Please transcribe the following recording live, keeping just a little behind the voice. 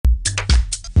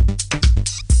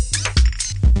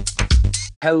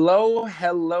Hello,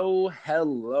 hello,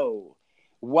 hello.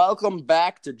 Welcome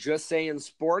back to Just Saying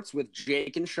Sports with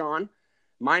Jake and Sean.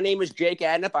 My name is Jake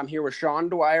Adnip. I'm here with Sean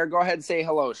Dwyer. Go ahead and say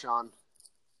hello, Sean.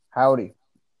 Howdy.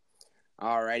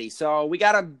 Alrighty, so we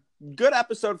got a good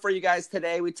episode for you guys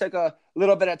today. We took a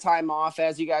little bit of time off,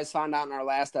 as you guys found out in our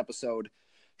last episode.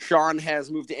 Sean has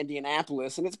moved to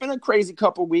Indianapolis, and it's been a crazy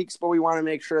couple weeks, but we want to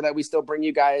make sure that we still bring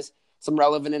you guys some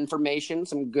relevant information,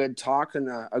 some good talk, and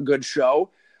a good show.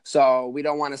 So we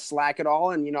don't want to slack at all.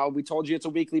 And, we told you it's a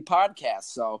weekly podcast.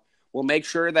 So we'll make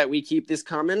sure that we keep this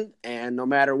coming. And no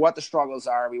matter what the struggles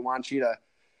are, we want you to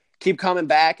keep coming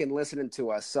back and listening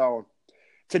to us. So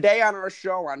today on our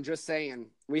show, I'm just saying,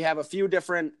 we have a few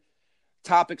different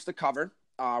topics to cover.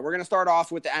 We're going to start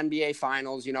off with the NBA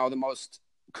Finals, the most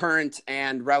current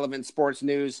and relevant sports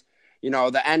news. The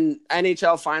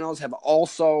NHL Finals have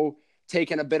also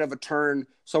taken a bit of a turn.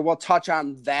 So we'll touch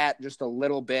on that just a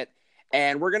little bit.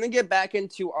 And we're going to get back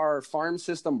into our farm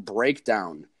system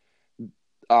breakdown.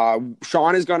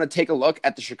 Sean is going to take a look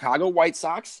at the Chicago White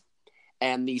Sox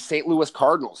and the St. Louis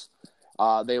Cardinals.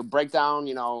 They'll break down,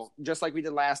 just like we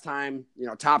did last time,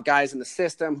 top guys in the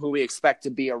system, who we expect to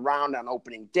be around on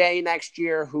opening day next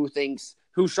year, who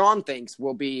Sean thinks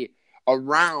will be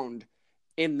around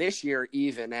in this year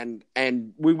even.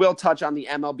 And we will touch on the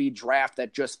MLB draft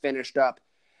that just finished up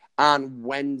on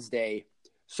Wednesday.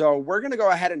 So we're going to go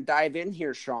ahead and dive in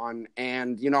here, Sean,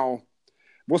 and,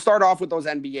 we'll start off with those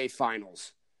NBA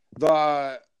Finals.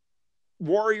 The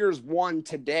Warriors won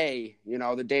today,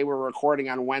 the day we're recording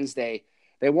on Wednesday.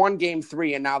 They won Game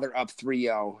 3, and now they're up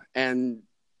 3-0. And,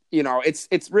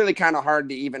 it's really kind of hard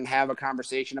to even have a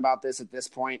conversation about this at this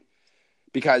point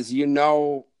because,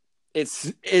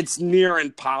 it's near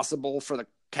impossible for the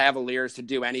Cavaliers to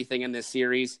do anything in this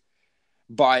series.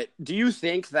 But do you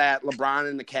think that LeBron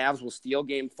and the Cavs will steal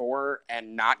Game 4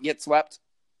 and not get swept?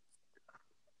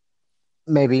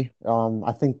 Maybe.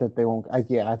 I think that they won't. I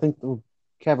think the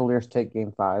Cavaliers take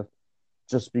Game 5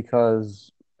 just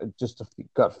because, just a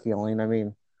gut feeling. I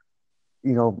mean,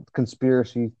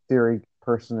 conspiracy theory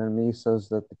person in me says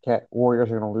that the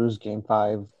Warriors are going to lose Game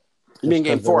 5. You mean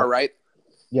Game 4, right?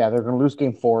 Yeah, they're going to lose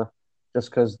Game 4 just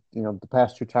because, the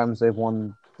past 2 times they've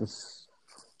won this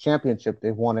championship,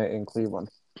 they've won it in Cleveland.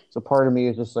 So part of me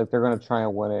is just like they're going to try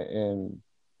and win it in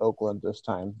Oakland this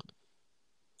time,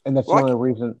 and that's the only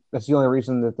reason. That's the only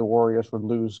reason that the Warriors would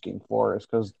lose Game 4 is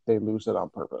because they lose it on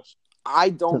purpose.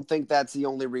 I don't think that's the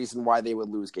only reason why they would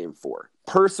lose Game 4.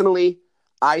 Personally,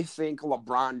 I think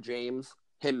LeBron James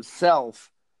himself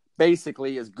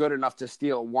basically is good enough to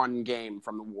steal one game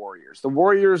from the Warriors. The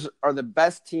Warriors are the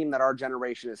best team that our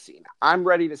generation has seen. I'm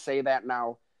ready to say that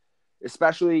now,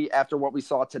 especially after what we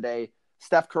saw today.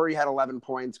 Steph Curry had 11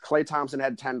 points. Klay Thompson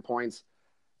had 10 points.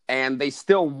 And they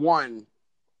still won,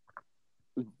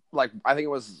 I think it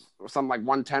was something like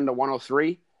 110 to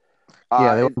 103.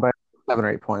 Yeah, they won by 7 or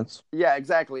 8 points. Yeah,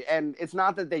 exactly. And it's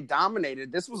not that they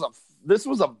dominated. This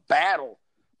was a battle.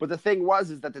 But the thing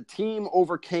is that the team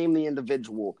overcame the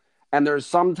individual. And there's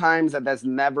sometimes that's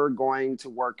never going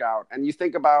to work out. And you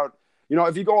think about,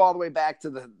 if you go all the way back to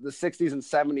the 60s and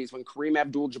 70s when Kareem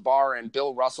Abdul-Jabbar and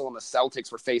Bill Russell and the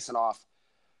Celtics were facing off,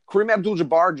 Kareem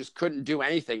Abdul-Jabbar just couldn't do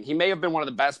anything. He may have been one of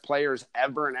the best players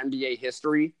ever in NBA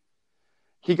history.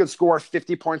 He could score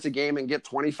 50 points a game and get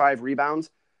 25 rebounds.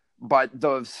 But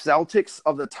the Celtics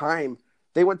of the time,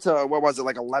 they went to,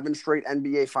 11 straight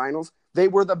NBA Finals. They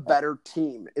were the better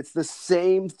team. It's the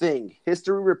same thing.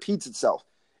 History repeats itself.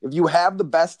 If you have the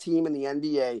best team in the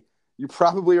NBA, you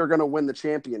probably are going to win the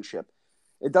championship.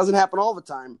 It doesn't happen all the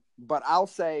time, but I'll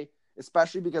say,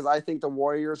 especially because I think the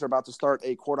Warriors are about to start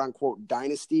a quote-unquote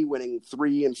dynasty, winning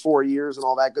 3 and 4 years and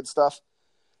all that good stuff.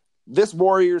 This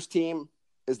Warriors team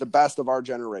is the best of our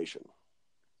generation.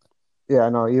 Yeah, I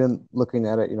know. Even looking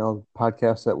at it,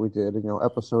 podcasts that we did,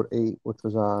 episode 8, which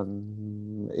was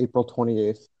on April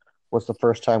 28th, was the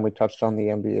first time we touched on the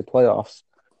NBA playoffs.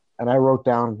 And I wrote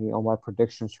down, my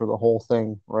predictions for the whole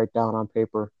thing right down on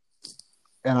paper.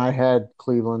 And I had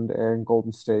Cleveland and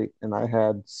Golden State, and I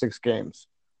had 6 games.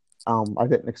 I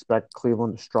didn't expect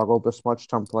Cleveland to struggle this much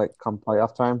come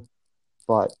playoff time.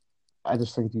 But I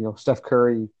just think, Steph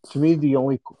Curry, to me, the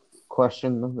only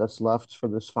question that's left for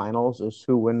this finals is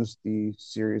who wins the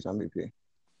series MVP.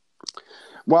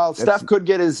 Well, Steph could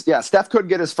get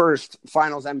his first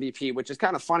finals MVP, which is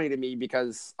kind of funny to me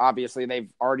because obviously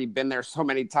they've already been there so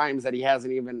many times that he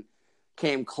hasn't even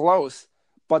came close.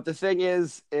 But the thing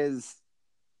is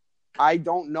I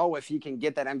don't know if he can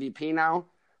get that MVP now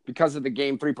because of the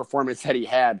Game 3 performance that he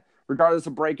had. Regardless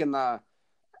of breaking the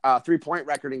 3-point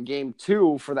record in Game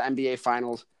 2 for the NBA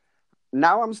Finals,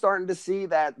 now I'm starting to see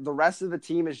that the rest of the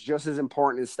team is just as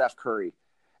important as Steph Curry.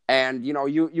 And,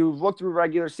 you look through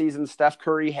regular season, Steph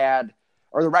Curry had,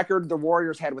 or the record the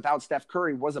Warriors had without Steph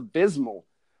Curry was abysmal.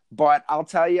 But I'll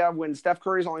tell you, when Steph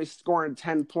Curry's only scoring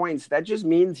 10 points, that just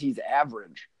means he's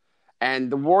average. And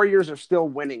the Warriors are still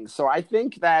winning. So I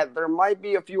think that there might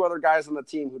be a few other guys on the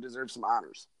team who deserve some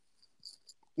honors.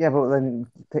 Yeah, but then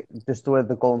just the way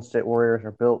the Golden State Warriors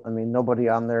are built, I mean, nobody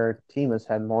on their team has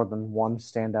had more than one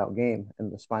standout game in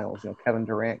the finals. Kevin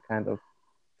Durant kind of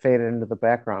faded into the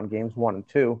background games 1 and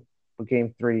 2, but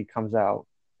game 3 comes out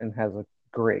and has a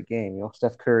great game.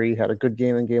 Steph Curry had a good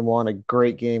game in game 1, a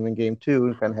great game in game 2,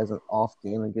 and kind of has an off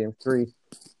game in game 3.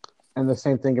 And the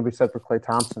same thing can be said for Klay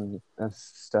Thompson as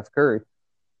Steph Curry.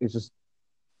 It's just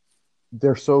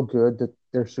they're so good that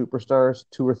they're superstars.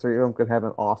 2 or 3 of them could have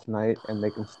an off night and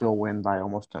they can still win by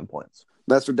almost 10 points.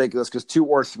 That's ridiculous because 2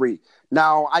 or 3.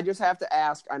 Now, I just have to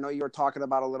ask, I know you were talking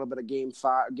about a little bit of game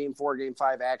 4, game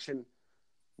 5 action.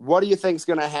 What do you think is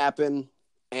going to happen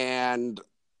and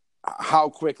how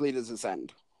quickly does this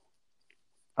end?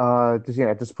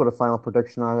 Just put a final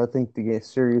prediction on it. I think the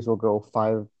series will go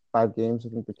five games. I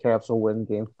think the Cavs will win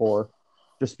game 4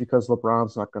 just because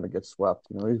LeBron's not going to get swept.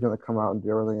 He's going to come out and do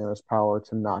everything in his power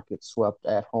to not get swept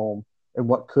at home in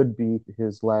what could be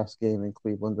his last game in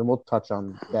Cleveland. And we'll touch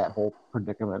on that whole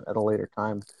predicament at a later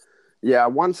time. Yeah,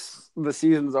 once the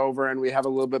season's over and we have a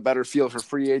little bit better feel for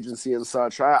free agency and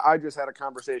such, I just had a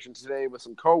conversation today with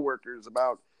some coworkers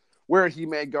about where he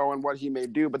may go and what he may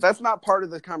do, but that's not part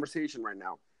of the conversation right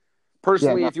now.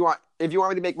 Personally, if you want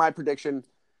me to make my prediction,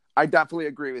 I definitely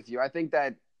agree with you. I think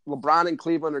that LeBron and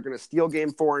Cleveland are going to steal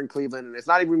game 4 in Cleveland, and it's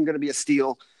not even going to be a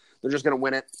steal. They're just going to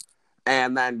win it.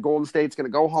 And then Golden State's going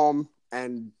to go home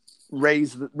and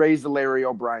raise the Larry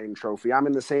O'Brien trophy. I'm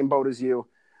in the same boat as you.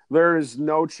 There is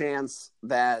no chance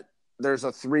that there's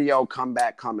a 3-0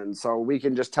 comeback coming, so we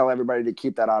can just tell everybody to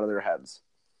keep that out of their heads.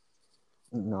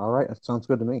 All right, that sounds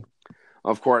good to me.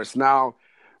 Of course. Now,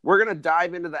 we're going to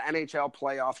dive into the NHL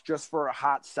playoffs just for a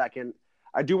hot second.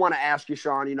 I do want to ask you,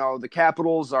 Sean, the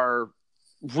Capitals are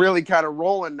really kind of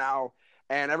rolling now,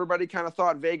 and everybody kind of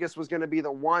thought Vegas was going to be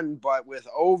the one, but with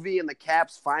Ovi and the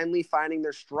Caps finally finding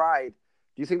their stride,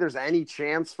 do you think there's any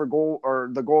chance for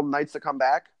the Golden Knights to come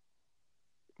back?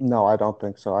 No, I don't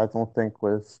think so. I don't think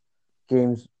with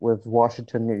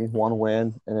Washington needing 1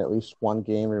 win and at least 1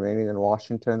 game remaining in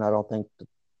Washington, I don't think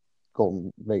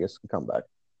Golden Vegas can come back.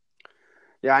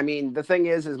 Yeah, I mean, the thing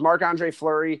is Marc-Andre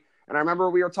Fleury, and I remember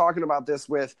we were talking about this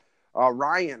with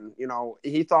Ryan,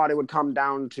 he thought it would come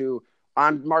down to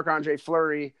on Marc-Andre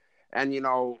Fleury and,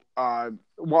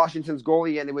 Washington's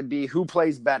goalie, and it would be who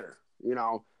plays better,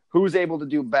 who's able to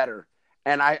do better.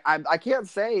 And I can't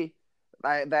say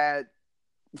that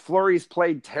Fleury's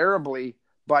played terribly,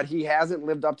 but he hasn't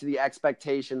lived up to the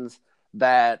expectations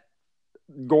that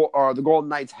the Golden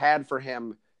Knights had for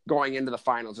him going into the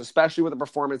finals, especially with the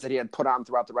performance that he had put on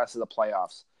throughout the rest of the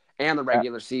playoffs and the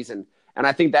regular season. And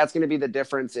I think that's going to be the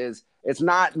difference. Is it's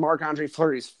not Marc-Andre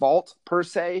Fleury's fault per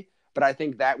se, but I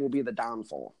think that will be the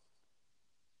downfall.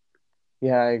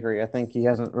 Yeah, I agree. I think he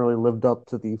hasn't really lived up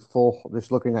to the full,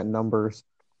 just looking at numbers,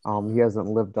 he hasn't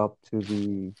lived up to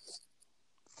the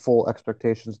full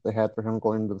expectations they had for him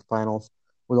going into the finals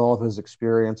with all of his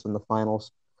experience in the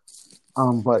finals.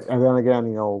 But and then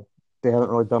again, they haven't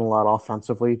really done a lot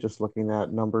offensively, just looking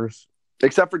at numbers.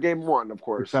 Except for game 1, of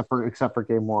course. Except for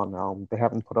game 1. They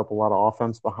haven't put up a lot of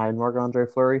offense behind Marc-Andre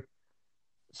Fleury.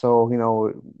 So,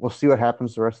 we'll see what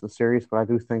happens the rest of the series, but I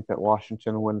do think that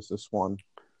Washington wins this one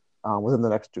within the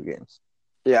next 2 games.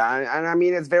 Yeah, and I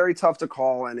mean, it's very tough to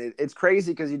call, and it's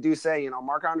crazy because you do say,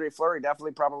 Marc-Andre Fleury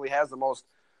definitely probably has the most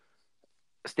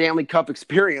Stanley Cup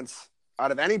experience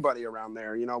out of anybody around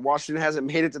there. Washington hasn't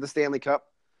made it to the Stanley Cup.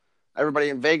 Everybody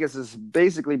in Vegas is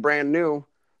basically brand new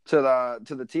to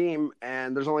the team,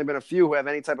 and there's only been a few who have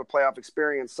any type of playoff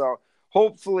experience. So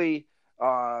hopefully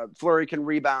Fleury can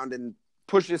rebound and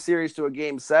push this series to a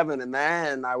game 7, and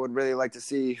then I would really like to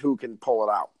see who can pull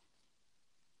it out.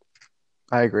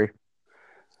 I agree.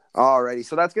 Alrighty,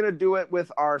 so that's going to do it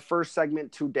with our first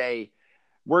segment today.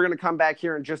 We're going to come back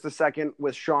here in just a second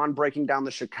with Sean breaking down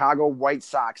the Chicago White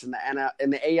Sox in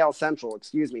the AL Central,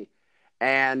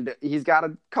 And he's got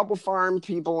a couple farm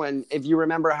people, and if you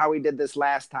remember how he did this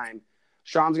last time,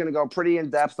 Sean's going to go pretty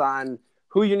in-depth on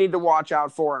who you need to watch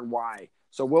out for and why.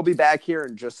 So we'll be back here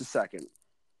in just a second.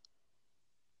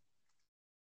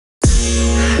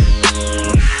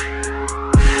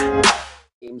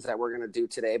 Games that we're going to do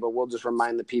today, but we'll just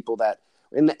remind the people that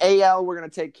in the AL, we're going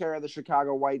to take care of the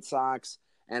Chicago White Sox,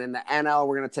 and in the NL,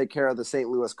 we're going to take care of the St.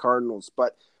 Louis Cardinals.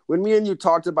 But when me and you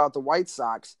talked about the White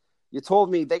Sox, you told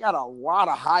me they got a lot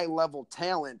of high-level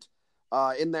talent,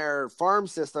 in their farm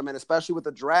system, and especially with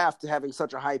the draft having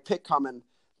such a high pick coming,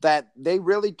 that they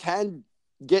really can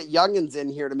get youngins in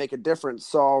here to make a difference.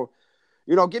 So,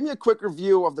 give me a quick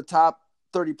review of the top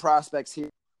 30 prospects here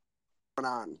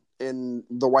on in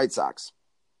the White Sox.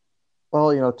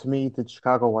 Well, to me, the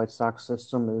Chicago White Sox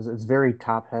system is very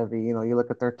top heavy. You look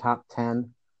at their top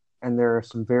 10, and there are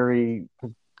some very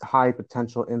high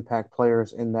potential impact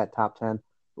players in that top 10.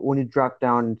 But when you drop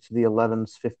down into the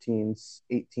 11s, 15s,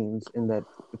 18s, in that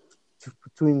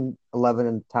between 11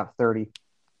 and top 30,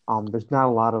 there's not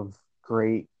a lot of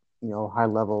great, high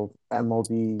level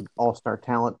MLB all star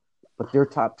talent. But their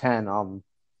top 10,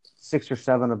 6 or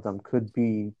 7 of them could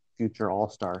be future All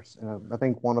Stars, and I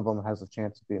think one of them has a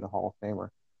chance of being a Hall of Famer.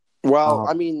 Well,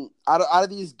 I mean, out of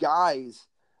these guys,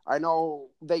 I know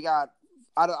they got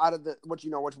out of the what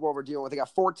we're dealing with. They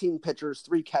got 14 pitchers,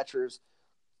 3 catchers,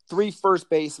 3 first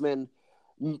basemen,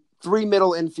 3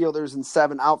 middle infielders, and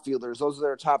 7 outfielders. Those are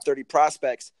their top 30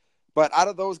 prospects. But out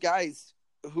of those guys,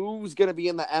 who's going to be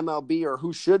in the MLB or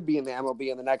who should be in the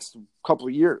MLB in the next couple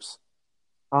of years?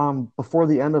 Before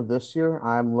the end of this year,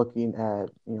 I'm looking at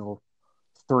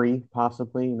 3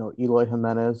 possibly. Eloy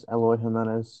Jimenez,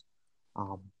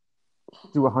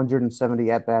 do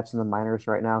 170 at bats in the minors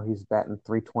right now. He's batting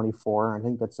 324. I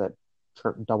think that's at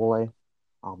Double A.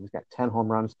 He's got 10 home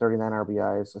runs, 39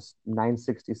 RBIs,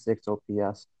 966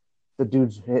 OPS. The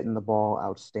dude's hitting the ball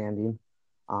outstanding.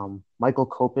 Michael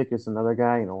Kopech is another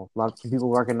guy. A lot of people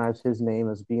recognize his name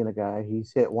as being a guy.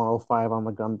 He's hit 105 on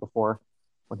the gun before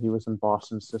when he was in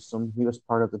Boston's system. He was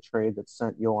part of the trade that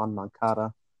sent Yoan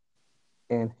Moncada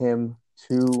and him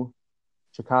to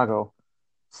Chicago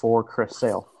for Chris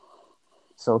Sale.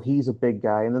 So he's a big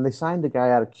guy. And then they signed a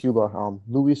guy out of Cuba,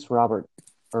 Luis Robert.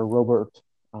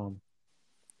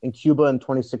 In Cuba in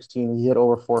 2016, he hit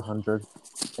over 400.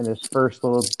 In his first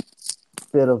little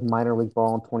bit of minor league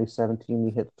ball in 2017,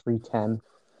 he hit 310.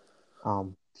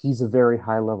 He's a very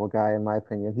high-level guy, in my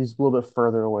opinion. He's a little bit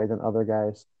further away than other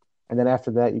guys. And then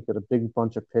after that, you get a big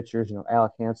bunch of pitchers,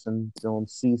 Alec Hansen, Dylan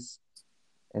Cease,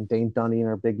 and Dane Dunning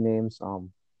are big names.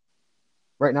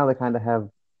 Right now, they kind of have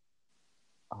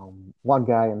one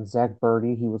guy in Zach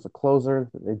Birdie. He was a closer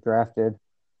that they drafted.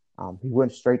 He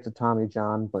went straight to Tommy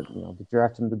John, but they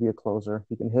drafted him to be a closer.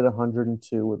 He can hit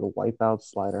 102 with a wipeout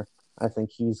slider. I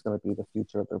think he's going to be the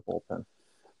future of their bullpen.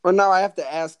 Well, now I have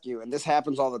to ask you, and this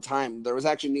happens all the time. There was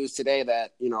actually news today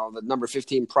that the number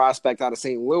 15 prospect out of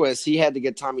St. Louis, he had to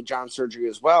get Tommy John surgery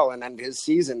as well and end his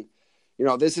season.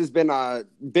 This has been a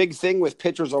big thing with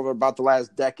pitchers over about the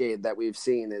last decade that we've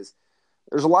seen is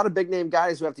there's a lot of big name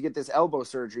guys who have to get this elbow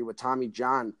surgery with Tommy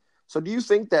John. So do you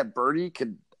think that Birdie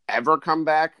could ever come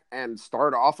back and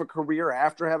start off a career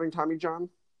after having Tommy John?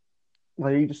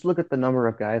 Well, you just look at the number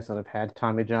of guys that have had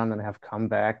Tommy John and have come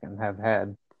back and have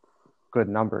had good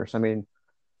numbers. I mean,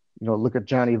 look at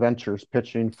Johnny Ventures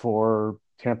pitching for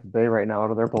Tampa Bay right now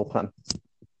out of their bullpen.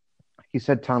 He's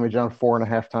had Tommy John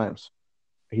 4.5 times.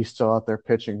 He's still out there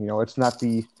pitching. It's not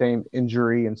the same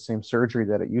injury and same surgery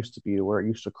that it used to be, where it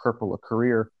used to cripple a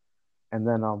career. And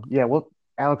then,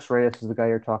 Alex Reyes is the guy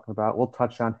you're talking about. We'll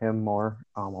touch on him more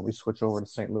when we switch over to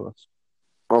St. Louis.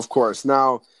 Of course.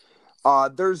 Now,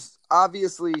 there's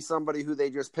obviously somebody who they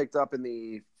just picked up in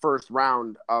the first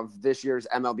round of this year's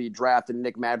MLB draft, and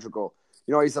Nick Madrigal.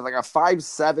 He's like a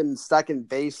 5'7" second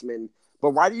baseman. But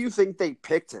why do you think they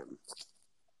picked him?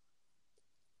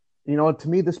 To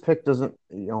me, this pick doesn't,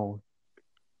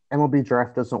 MLB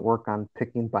draft doesn't work on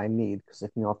picking by need, because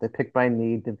if they pick by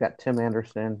need, they've got Tim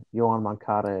Anderson, Yoan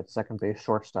Moncada at second base,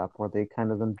 shortstop, where they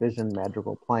kind of envision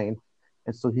Madrigal playing.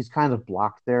 And so he's kind of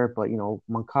blocked there, but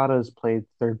Moncada has played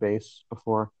third base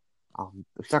before.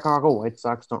 The Chicago White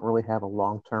Sox don't really have a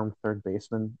long-term third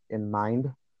baseman in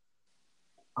mind.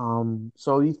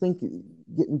 So you think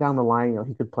getting down the line,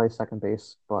 he could play second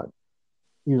base, but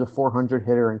he was a 400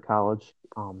 hitter in college.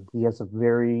 He has a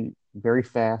very, very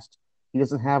fast. He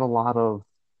doesn't have a lot of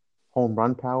home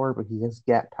run power, but he has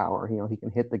gap power. He can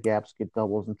hit the gaps, get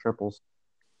doubles and triples,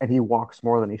 and he walks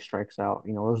more than he strikes out.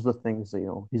 Those are the things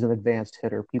that, he's an advanced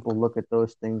hitter. People look at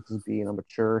those things as being a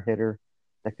mature hitter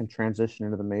that can transition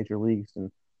into the major leagues,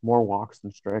 and more walks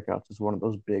than strikeouts is one of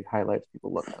those big highlights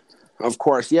people look at. Of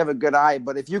course, you have a good eye,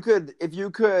 but if you could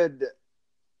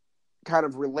kind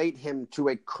of relate him to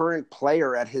a current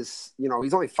player at his,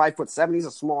 he's only 5'7". He's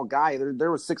a small guy. There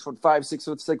was 6'5",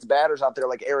 6'6" batters out there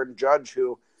like Aaron Judge,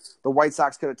 who the White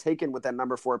Sox could have taken with that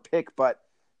number 4 pick. But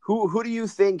who do you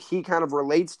think he kind of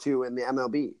relates to in the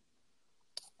MLB?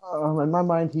 In my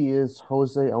mind, he is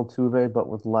Jose Altuve, but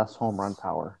with less home run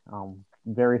power.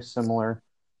 Very similar,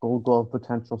 Gold Glove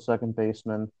potential second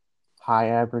baseman, high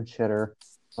average hitter,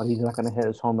 but he's not going to hit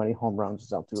as many home runs as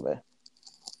Altuve.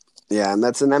 Yeah, and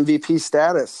that's an MVP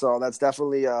status, so that's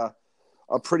definitely a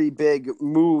pretty big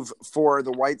move for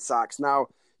the White Sox. Now,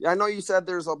 I know you said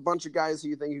there's a bunch of guys who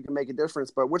you think you can make a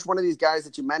difference, but which one of these guys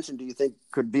that you mentioned do you think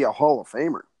could be a Hall of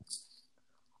Famer?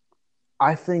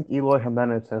 I think Eloy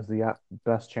Jimenez has the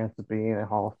best chance of being a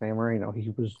Hall of Famer.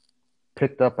 He was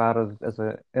picked up out of as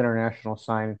an international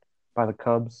sign by the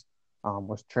Cubs,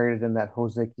 was traded in that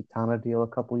Jose Quintana deal a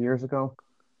couple years ago.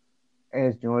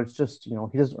 And it's just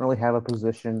he doesn't really have a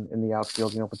position in the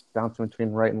outfield. It's bouncing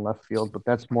between right and left field, but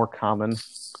that's more common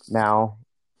now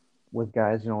with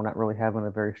guys not really having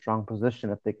a very strong position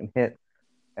if they can hit.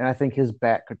 And I think his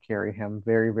bat could carry him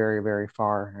very, very, very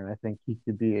far. And I think he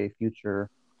could be a future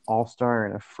All-Star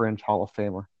and a fringe Hall of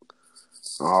Famer.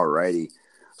 All righty.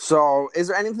 So, is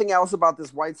there anything else about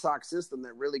this White Sox system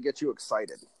that really gets you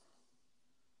excited?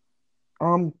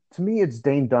 To me, it's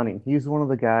Dane Dunning. He's one of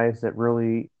the guys that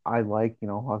really I like.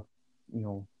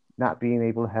 Not being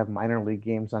able to have minor league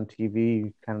games on TV,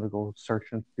 you kind of go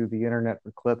searching through the internet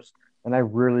for clips, and I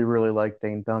really, really like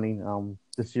Dane Dunning.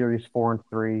 This year he's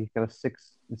 4-3, got a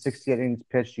 68 innings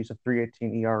pitched. He's a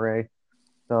 3.18 ERA,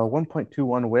 the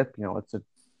 1.21 WHIP. It's in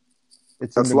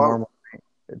That's the low. normal.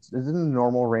 It's in the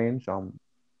normal range.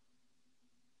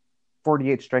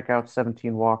 48 strikeouts,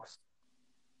 17 walks.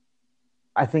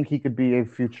 I think he could be a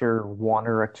future 1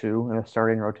 or a 2 in a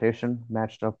starting rotation,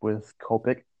 matched up with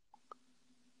Kopech,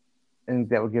 and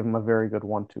that would give him a very good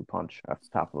 1-2 punch at the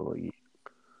top of the league.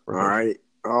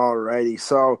 All righty.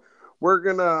 So we're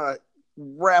gonna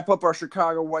wrap up our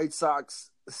Chicago White Sox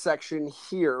section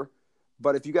here.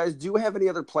 But if you guys do have any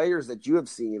other players that you have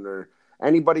seen or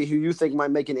anybody who you think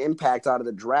might make an impact out of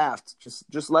the draft,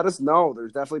 just let us know.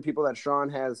 There's definitely people that Sean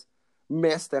has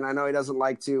missed, and I know he doesn't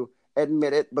like to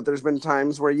admit it, but there's been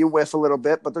times where you whiff a little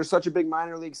bit, but there's such a big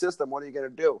minor league system. What are you going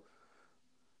to do?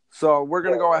 So we're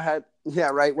going to go ahead.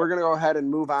 Yeah, right. We're going to go ahead and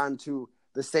move on to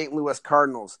the St. Louis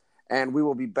Cardinals, and we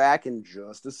will be back in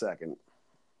just a second.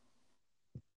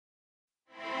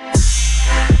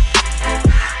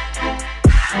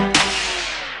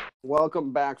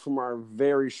 Welcome back from our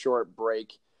very short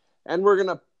break, and we're going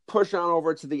to push on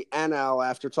over to the NL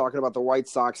after talking about the White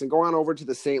Sox and go on over to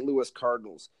the St. Louis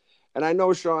Cardinals. And I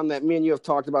know, Sean, that me and you have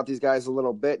talked about these guys a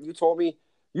little bit. You told me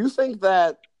you think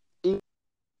that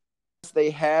they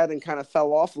had and kind of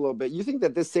fell off a little bit. You think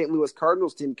that this St. Louis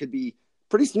Cardinals team could be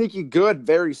pretty sneaky good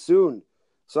very soon.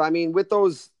 So, I mean, with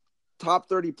those top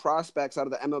 30 prospects out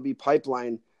of the MLB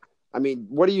pipeline, I mean,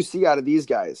 what do you see out of these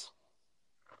guys?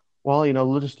 Well,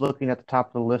 just looking at the top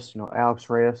of the list, Alex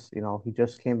Reyes, he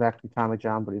just came back from Tommy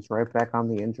John, but he's right back on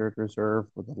the injured reserve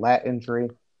with a lat injury.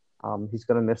 He's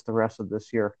going to miss the rest of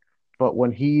this year. But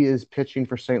when he is pitching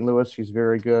for St. Louis, he's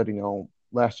very good.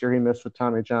 Last year he missed with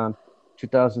Tommy John.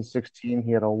 2016,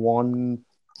 he had a 1.57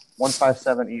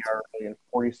 ERA and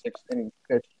 46 innings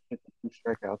pitched, 52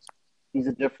 strikeouts. He's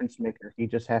a difference maker. He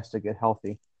just has to get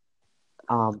healthy.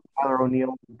 Tyler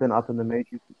O'Neill has been up in the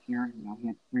majors this year. He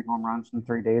had 3 home runs in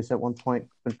 3 days at one point.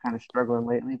 Been kind of struggling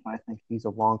lately, but I think he's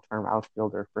a long-term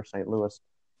outfielder for St. Louis.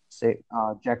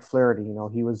 Jack Flaherty,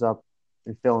 he was up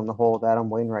and filling the hole with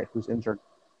Adam Wainwright, who's injured.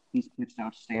 He's pitched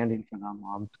outstanding for them.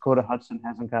 Dakota Hudson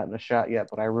hasn't gotten a shot yet,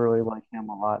 but I really like him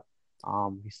a lot.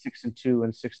 He's 6-2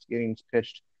 in 60 innings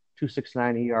pitched,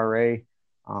 2.69 ERA.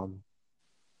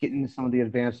 Getting into some of the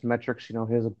advanced metrics, he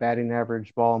has a batting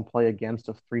average ball and play against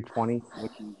of 320,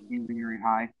 which is really, very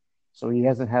high. So he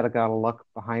hasn't had a lot of luck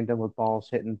behind him with balls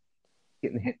getting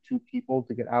hit 2 people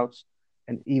to get outs.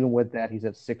 And even with that, he's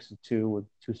at 6-2 with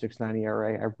 2.69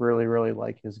 ERA. I really, really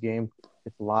like his game.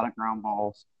 It's a lot of ground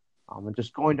balls. And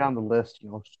just going down the list,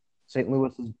 St.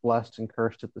 Louis is blessed and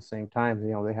cursed at the same time.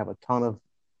 They have a ton of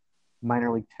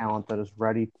minor league talent that is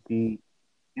ready to be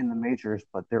in the majors,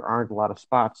 but there aren't a lot of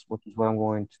spots, which is what I'm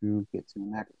going to get to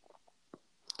next.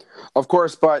 Of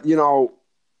course, but,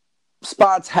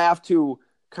 spots have to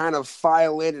kind of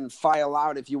file in and file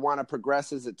out if you want to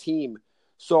progress as a team.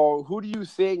 So who do you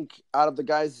think out of the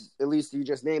guys, at least you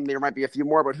just named, there might be a few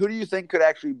more, but who do you think could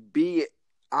actually be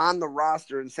on the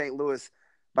roster in St. Louis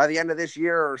by the end of this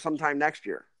year or sometime next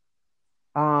year?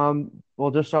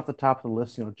 Well, just off the top of the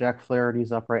list, Jack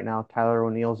Flaherty's up right now. Tyler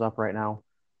O'Neill's up right now.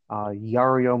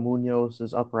 Yariel Munoz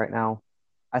is up right now.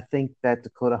 I think that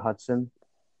Dakota Hudson,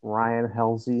 Ryan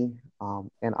Helsley,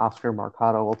 and Oscar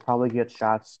Mercado will probably get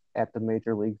shots at the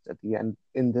major leagues at the end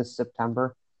in this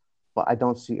September, but I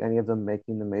don't see any of them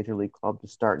making the major league club to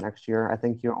start next year. I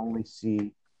think you'll only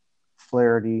see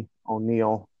Flaherty,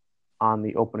 O'Neill on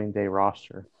the opening day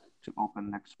roster to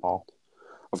open next fall.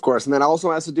 Of course, and that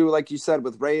also has to do, like you said,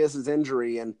 with Reyes'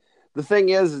 injury. And the thing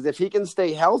is if he can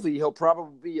stay healthy, he'll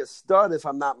probably be a stud, if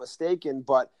I'm not mistaken.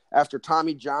 But after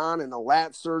Tommy John and the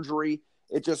lat surgery,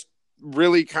 it just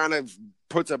really kind of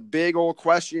puts a big old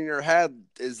question in your head.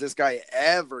 Is this guy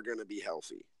ever going to be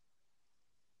healthy?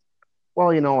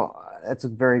 Well, that's a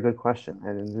very good question.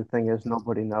 And the thing is,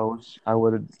 nobody knows. I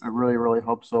really, really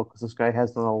hope so because this guy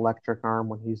has an electric arm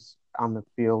when he's on the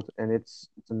field, and it's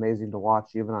amazing to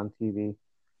watch even on TV.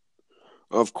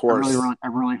 Of course. I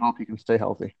really hope he can stay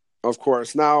healthy. Of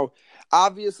course. Now,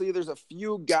 obviously, there's a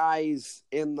few guys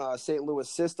in the St. Louis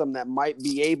system that might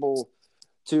be able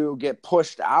to get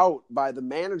pushed out by the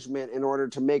management in order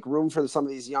to make room for some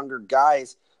of these younger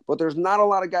guys. But there's not a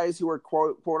lot of guys who are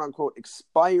quote unquote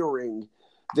expiring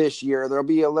this year. There'll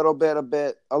be a little bit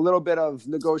of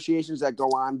negotiations that go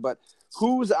on. But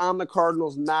who's on the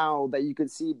Cardinals now that you could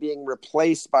see being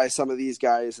replaced by some of these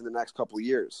guys in the next couple of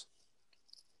years?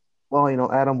 Well,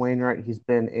 Adam Wainwright, he's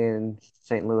been in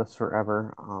St. Louis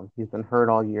forever. He's been hurt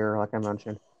all year, like I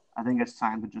mentioned. I think it's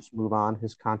time to just move on.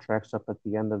 His contract's up at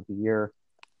the end of the year.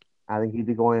 I think he'd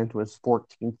be going into his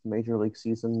 14th major league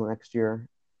season next year.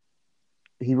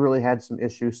 He really had some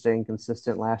issues staying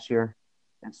consistent last year,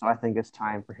 and so I think it's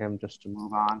time for him just to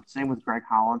move on. Same with Greg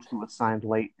Holland, who was signed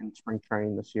late in spring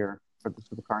training this year for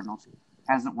the Cardinals.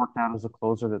 Hasn't worked out as a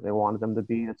closer that they wanted him to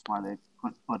be. That's why they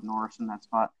put Bud Norris in that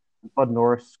spot. Bud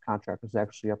Norris' contract is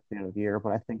actually up at the end of the year,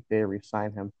 but I think they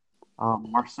re-sign him.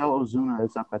 Marcell Ozuna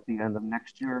is up at the end of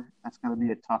next year. That's going to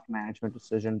be a tough management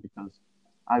decision because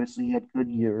obviously he had good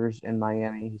years in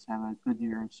Miami. He's having a good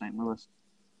year in St. Louis.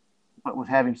 But with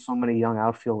having so many young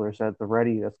outfielders at the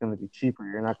ready, that's going to be cheaper.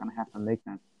 You're not going to have to make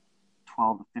a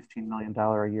 $12 to $15 million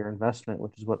a year investment,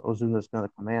 which is what Ozuna is going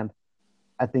to command.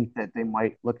 I think that they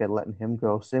might look at letting him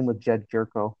go. Same with Jed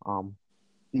Gyorko.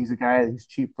 He's a guy that's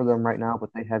cheap for them right now, but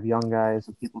they have young guys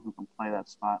and people who can play that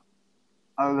spot.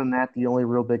 Other than that, the only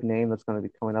real big name that's going to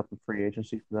be coming up in free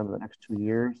agency for them in the next 2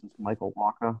 years is Michael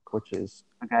Wacha, which is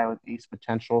a guy with ace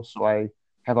potential. So I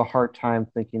have a hard time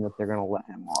thinking that they're going to let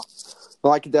him off.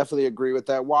 Well, I can definitely agree with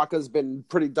that. Wacha's been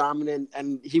pretty dominant,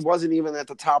 and he wasn't even at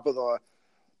the top of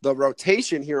the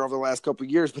rotation here over the last couple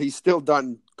of years, but he's still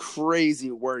done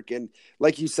crazy work. And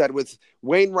like you said, with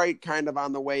Wainwright kind of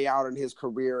on the way out in his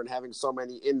career and having so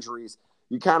many injuries,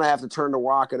 you kind of have to turn to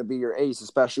Wacha to be your ace,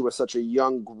 especially with such a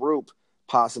young group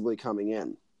possibly coming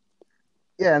in.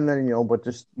 Yeah, and then, but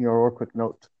just, a real quick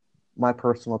note, my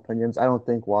personal opinions, I don't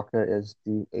think Wacha is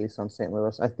the ace on St.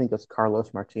 Louis. I think it's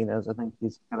Carlos Martinez. I think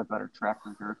he's got a better track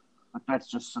record, but that's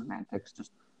just semantics,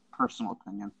 just personal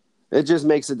opinion. It just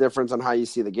makes a difference on how you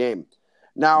see the game.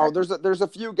 Now, there's a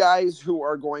few guys who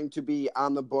are going to be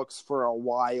on the books for a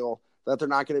while that they're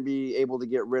not going to be able to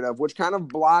get rid of, which kind of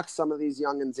blocks some of these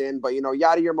youngins in. But,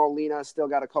 Yadier Molina still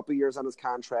got a couple years on his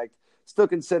contract, still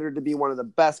considered to be one of the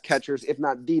best catchers, if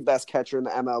not the best catcher in the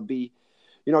MLB.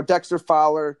 Dexter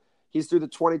Fowler, he's through the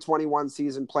 2021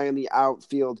 season playing the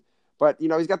outfield. But,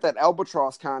 he's got that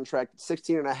albatross contract,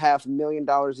 $16.5 million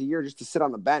a year just to sit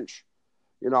on the bench.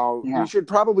 You should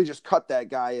probably just cut that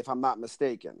guy if I'm not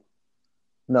mistaken.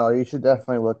 No, you should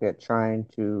definitely look at trying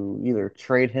to either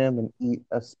trade him and eat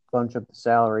a bunch of the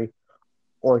salary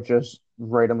or just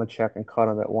write him a check and cut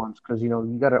him at once because,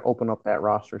 you got to open up that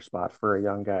roster spot for a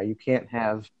young guy. You can't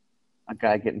have a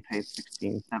guy getting paid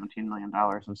 $16, $17 million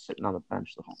and sitting on the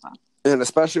bench the whole time. And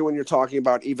especially when you're talking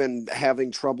about even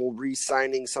having trouble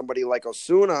re-signing somebody like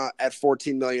Osuna at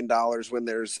 $14 million when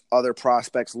there's other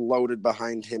prospects loaded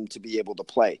behind him to be able to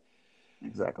play.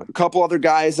 Exactly. A couple other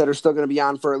guys that are still going to be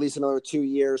on for at least another 2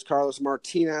 years. Carlos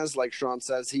Martinez, like Sean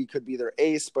says, he could be their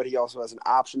ace, but he also has an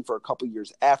option for a couple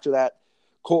years after that.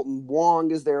 Colton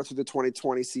Wong is there through the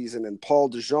 2020 season, and Paul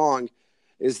DeJong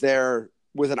is there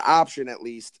with an option at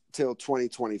least till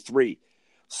 2023.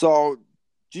 So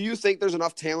do you think there's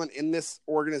enough talent in this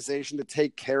organization to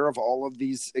take care of all of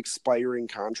these expiring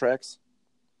contracts?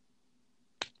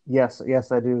 Yes,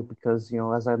 I do, because,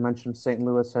 as I mentioned, St.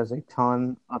 Louis has a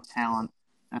ton of talent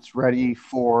that's ready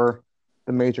for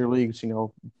the major leagues.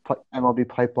 MLB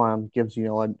Pipeline gives,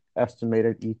 an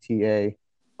estimated ETA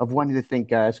of when they think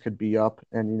guys could be up,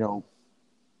 and,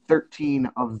 13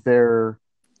 of their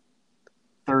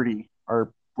 30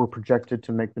 were projected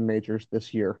to make the majors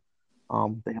this year.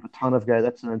 They have a ton of guys.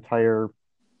 That's an entire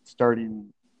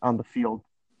starting on the field,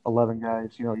 11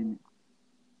 guys.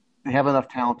 They have enough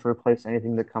talent to replace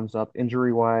anything that comes up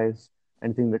injury-wise,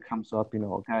 anything that comes up,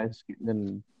 guys getting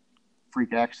in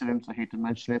freak accidents. I hate to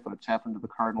mention it, but it's happened to the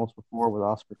Cardinals before with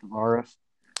Oscar Taveras.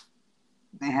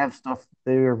 They have stuff.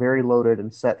 They are very loaded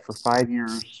and set for 5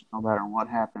 years, no matter what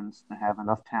happens, to have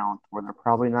enough talent where they're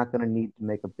probably not going to need to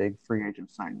make a big free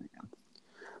agent signing again.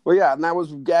 Well, yeah, and that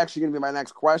was actually going to be my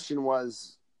next question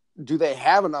was, do they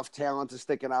have enough talent to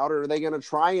stick it out, or are they going to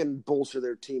try and bolster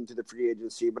their team to the free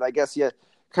agency? But I guess you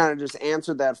kind of just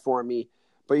answered that for me.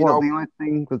 But Well,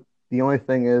 the only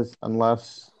thing is,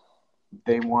 unless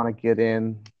they want to get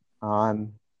in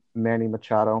on Manny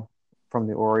Machado from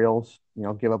the Orioles,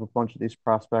 give up a bunch of these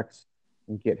prospects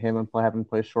and get him and have him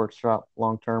play shortstop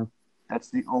long term. That's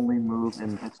the only move,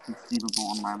 and it's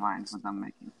conceivable in my mind with them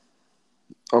making.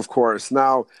 Of course.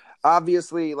 Now,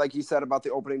 obviously, like you said about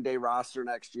the opening day roster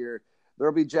next year,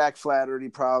 there'll be Jack Flaherty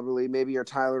probably, maybe or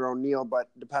Tyler O'Neill, but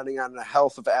depending on the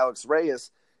health of Alex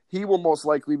Reyes, he will most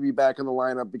likely be back in the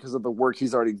lineup because of the work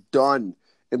he's already done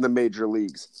in the major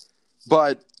leagues.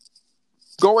 But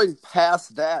going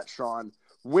past that, Sean,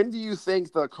 when do you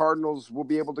think the Cardinals will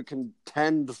be able to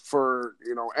contend for,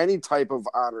 any type of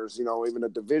honors, even a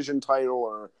division title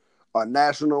or a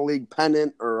National League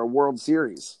pennant or a World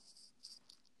Series?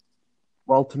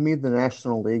 Well, to me, the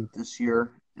National League this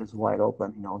year is wide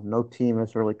open. No team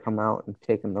has really come out and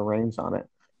taken the reins on it.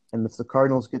 And if the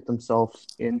Cardinals get themselves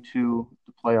into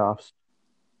the playoffs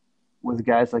with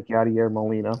guys like Yadier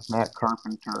Molina, Matt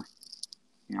Carpenter,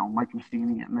 Mike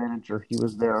Matheny at manager, he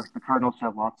was there. The Cardinals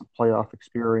have lots of playoff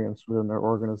experience within their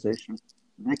organization.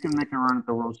 They can make a run at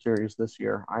the World Series this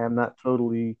year. I am not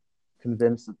totally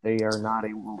convinced that they are not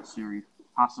a World Series,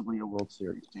 possibly a World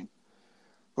Series team.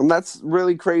 And that's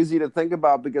really crazy to think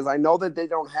about because I know that they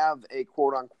don't have a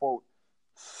quote-unquote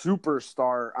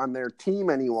superstar on their team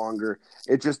any longer.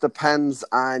 It just depends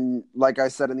on, like I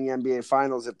said in the NBA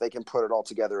Finals, if they can put it all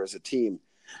together as a team.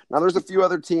 Now, there's a few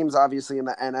other teams, obviously, in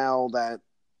the NL that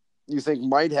you think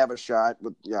might have a shot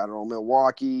with, I don't know,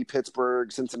 Milwaukee,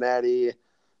 Pittsburgh, Cincinnati,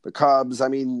 the Cubs. I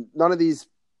mean, none of these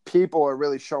people are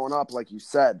really showing up, like you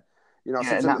said. Not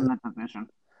in that division.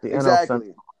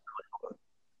 Exactly.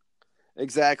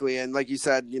 Exactly. And like you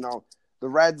said, the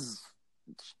Reds,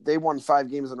 they won 5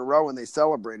 games in a row and they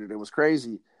celebrated. It was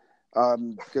crazy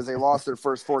because they lost their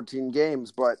first 14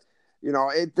 games. But,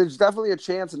 there's definitely a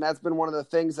chance. And that's been one of the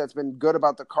things that's been good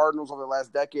about the Cardinals over the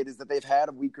last decade is that they've had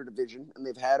a weaker division and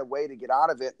they've had a way to get out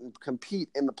of it and compete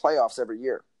in the playoffs every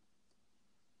year.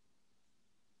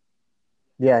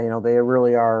 Yeah, they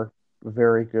really are a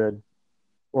very good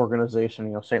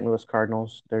organization. St. Louis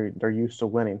Cardinals, they're used to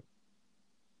winning.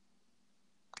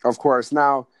 Of course.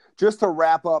 Now, just to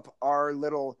wrap up our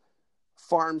little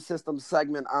farm system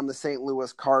segment on the St.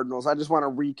 Louis Cardinals, I just want to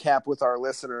recap with our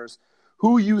listeners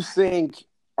who you think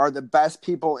are the best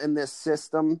people in this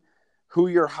system, who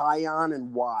you're high on,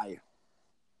 and why.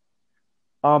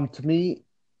 To me,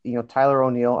 Tyler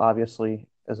O'Neill obviously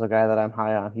is a guy that I'm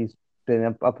high on. He's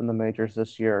been up in the majors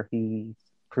this year. He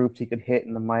proved he could hit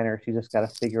in the minors. He just got to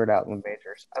figure it out in the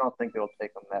majors. I don't think it'll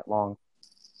take him that long.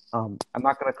 I'm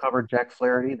not going to cover Jack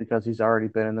Flaherty because he's already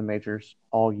been in the majors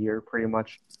all year pretty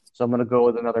much. So I'm going to go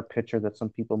with another pitcher that some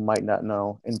people might not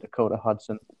know in Dakota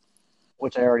Hudson,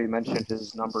 which I already mentioned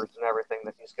his numbers and everything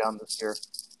that he's gotten this year.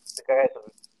 The guy has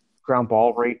a ground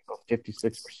ball rate of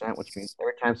 56%, which means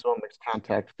every time someone makes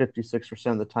contact, 56%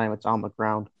 of the time it's on the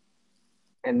ground.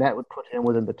 And that would put him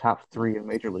within the top 3 in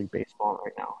Major League Baseball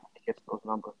right now. He gets those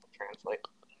numbers to translate.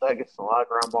 That gets a lot of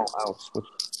ground ball outs, which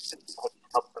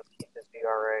helps him keep his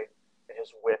ERA and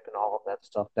his whip and all of that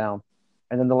stuff down.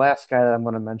 And then the last guy that I'm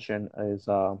going to mention is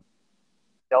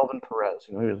Delvin Perez.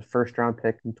 He was a first-round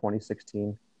pick in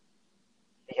 2016.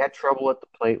 He had trouble at the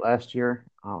plate last year.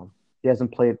 He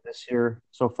hasn't played this year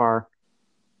so far.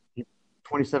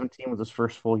 2017 was his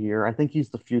first full year. I think he's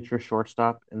the future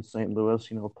shortstop in St. Louis.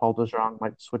 Paul DeJong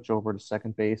might switch over to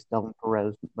second base. Delvin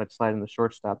Perez might slide in the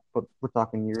shortstop, but we're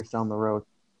talking years down the road.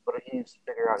 But he needs to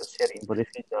figure out his hitting. But if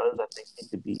he does, I think he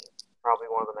could be probably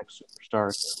one of the next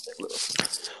superstars in St.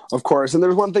 Louis. Of course. And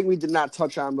there's one thing we did not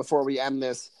touch on before we end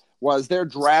this was their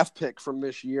draft pick from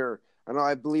this year.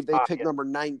 I believe they picked number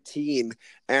 19.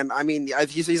 And, I mean,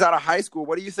 he's out of high school.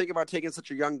 What do you think about taking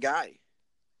such a young guy?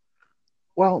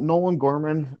 Well, Nolan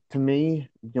Gorman, to me,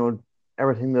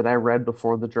 everything that I read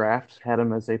before the draft had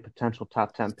him as a potential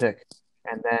top 10 pick.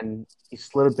 And then he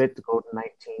slid a bit to go to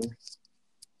 19.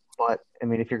 But, I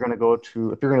mean, if you're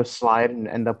going to slide and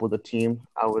end up with a team,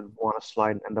 I would want to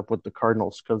slide and end up with the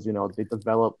Cardinals because, they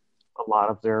develop a lot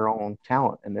of their own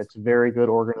talent. And it's a very good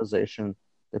organization.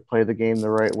 They play the game the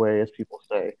right way, as people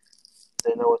say.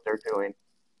 They know what they're doing.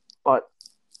 But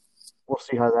we'll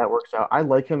see how that works out. I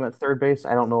like him at third base.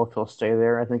 I don't know if he'll stay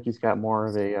there. I think he's got more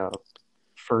of a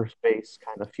first base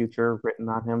kind of future written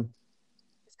on him.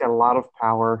 He's got a lot of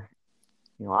power.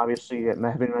 Obviously,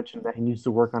 Mavin mentioned that he needs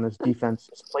to work on his defense.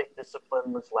 His plate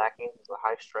discipline was lacking. He's a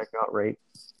high strikeout rate.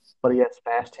 But he has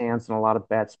fast hands and a lot of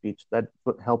bat speed. That's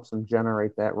what helps him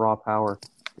generate that raw power.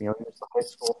 He was the high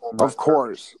school home run. Of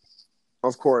course.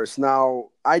 Of course. Now,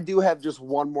 I do have just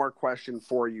one more question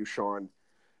for you, Sean.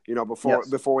 Yes.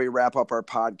 Before we wrap up our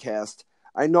podcast,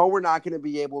 I know we're not going to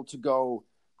be able to go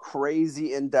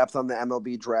crazy in depth on the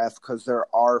MLB draft because there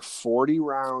are 40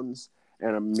 rounds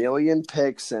and a million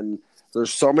picks, and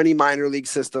there's so many minor league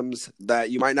systems that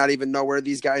you might not even know where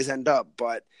these guys end up.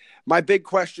 But my big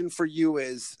question for you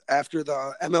is, after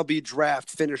the MLB draft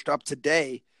finished up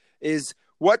today, is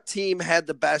what team had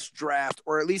the best draft,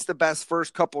 or at least the best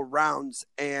first couple rounds,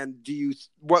 and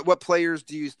what players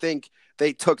do you think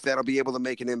they took that'll be able to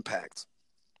make an impact?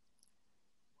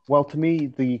 Well, to me,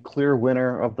 the clear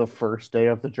winner of the first day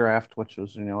of the draft, which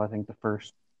was, I think the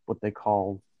first, what they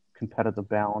call competitive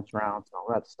balance rounds and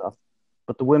all that stuff.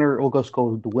 But the winner, we'll just go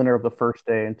with the winner of the first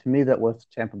day. And to me, that was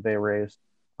Tampa Bay Rays.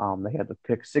 They had to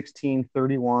pick 16,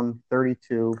 31,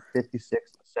 32,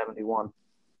 56, 71.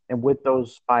 And with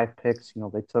those 5 picks,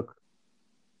 they took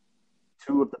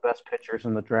 2 of the best pitchers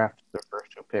in the draft, their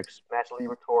first 2 picks, Matt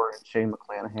Liberatore and Shane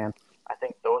McClanahan. I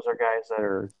think those are guys that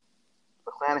are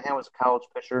McClanahan was a college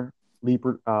pitcher.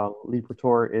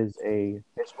 Liberatore is a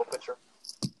high school pitcher.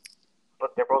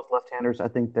 But they're both left-handers. I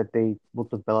think that they will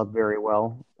develop very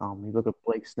well. You look at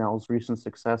Blake Snell's recent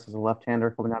success as a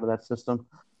left-hander coming out of that system.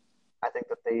 I think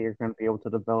that they are going to be able to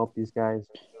develop these guys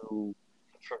into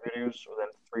contributors within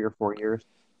 3 or 4 years.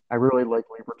 I really like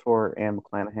Liberatore and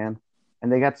McClanahan.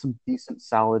 And they got some decent,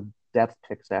 solid depth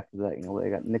picks after that. They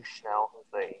got Nick Schnell,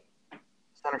 who's a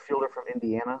center fielder from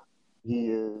Indiana. He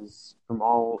is from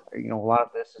all, a lot of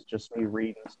this is just me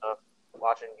reading stuff,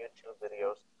 watching YouTube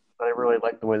videos, but I really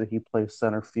like the way that he plays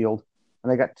center field.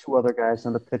 And they got 2 other guys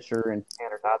on the pitcher, and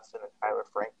Tanner Dotson and Tyler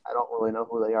Frank. I don't really know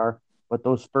who they are, but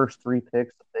those first 3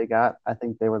 picks that they got, I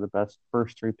think they were the best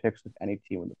first 3 picks of any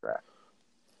team in the draft.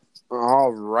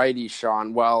 All righty,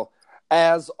 Sean. Well,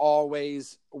 as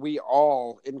always, we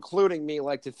all, including me,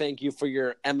 like to thank you for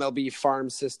your MLB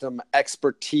farm system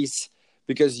expertise,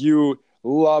 because you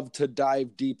love to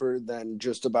dive deeper than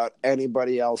just about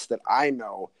anybody else that I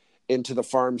know into the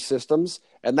farm systems.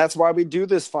 And that's why we do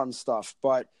this fun stuff.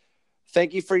 But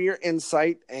thank you for your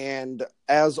insight. And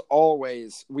as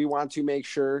always, we want to make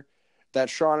sure that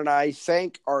Sean and I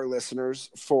thank our listeners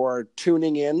for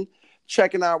tuning in,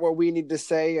 checking out what we need to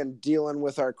say, and dealing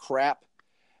with our crap.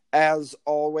 As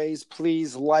always,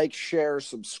 please like, share,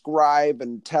 subscribe,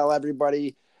 and tell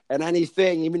everybody and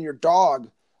anything, even your dog,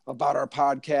 about our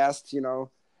podcast.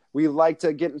 We like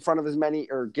to get in front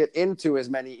of get into as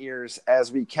many ears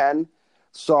as we can.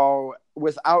 So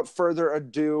without further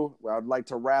ado, I'd like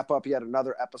to wrap up yet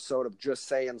another episode of Just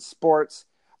Saying Sports.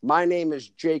 My name is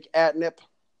Jake Atnip.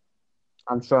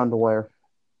 I'm Sean Dwyer.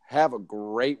 Have a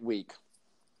great week.